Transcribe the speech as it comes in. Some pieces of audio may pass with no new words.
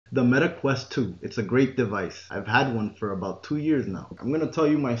The Meta Quest 2. It's a great device. I've had one for about 2 years now. I'm going to tell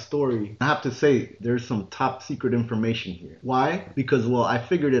you my story. I have to say, there's some top secret information here. Why? Because, well, I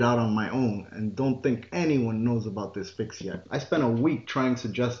figured it out on my own and don't think anyone knows about this fix yet. I spent a week trying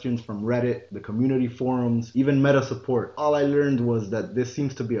suggestions from Reddit, the community forums, even Meta support. All I learned was that this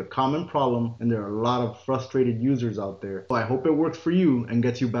seems to be a common problem and there are a lot of frustrated users out there. So I hope it works for you and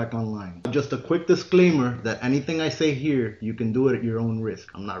gets you back online. Just a quick disclaimer that anything I say here, you can do it at your own risk.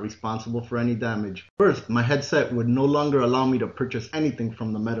 I'm not responsible for any damage. First, my headset would no longer allow me to purchase anything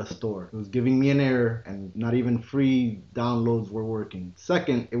from the Meta store. It was giving me an error and not even free downloads were working.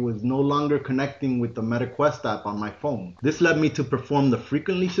 Second, it was no longer connecting with the Meta Quest app on my phone. This led me to perform the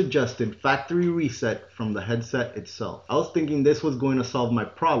frequently suggested factory reset from the headset itself. I was thinking this was going to solve my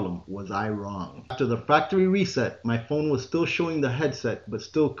problem. Was I wrong? After the factory reset, my phone was still showing the headset but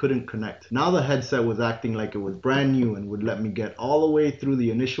still couldn't connect. Now the headset was acting like it was brand new and would let me get all the way through the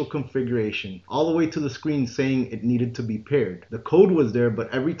initial configuration, all the way to the screen saying it needed to be paired. The code was there,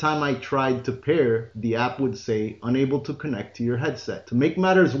 but every time I tried to pair, the app would say unable to connect to your headset. To make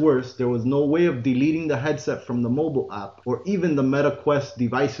matters worse, there was no way of deleting the headset from the mobile app or even the Meta Quest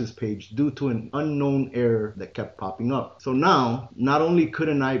devices page due to an unknown error that kept popping up. So now, not only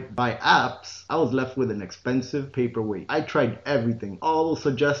couldn't I buy apps, I was left with an expensive paperweight. I tried everything. All those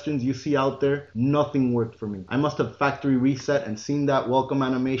suggestions you see out there, nothing worked for me. I must have factory reset and seen that welcome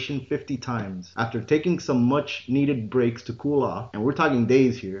animation 50 times. After taking some much needed breaks to cool off, and we're talking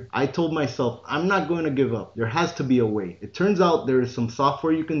days here, I told myself I'm not going to give up. There has to be a way. It turns out there is some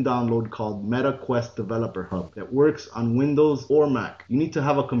software you can download called Meta Quest Developer Hub that works on Windows or Mac. You need to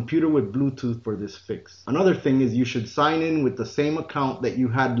have a computer with Bluetooth for this fix. Another thing is you should sign in with the same account that you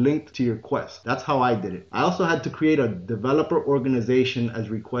had linked to your Quest. That's how I did it. I also had to create a developer organization as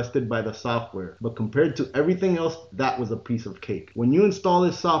requested by the software, but compared to everything else, that was a piece of cake. When you install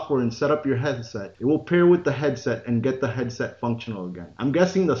this software and set up your headset, it will pair with the headset and get the headset functional again. I'm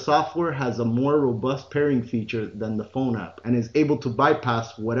guessing the software has a more robust pairing feature than the phone app and is able to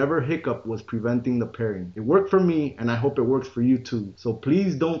bypass whatever hiccup was preventing the pairing. It worked for me and I hope it works for you too. So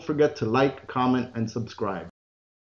please don't forget to like, comment, and subscribe.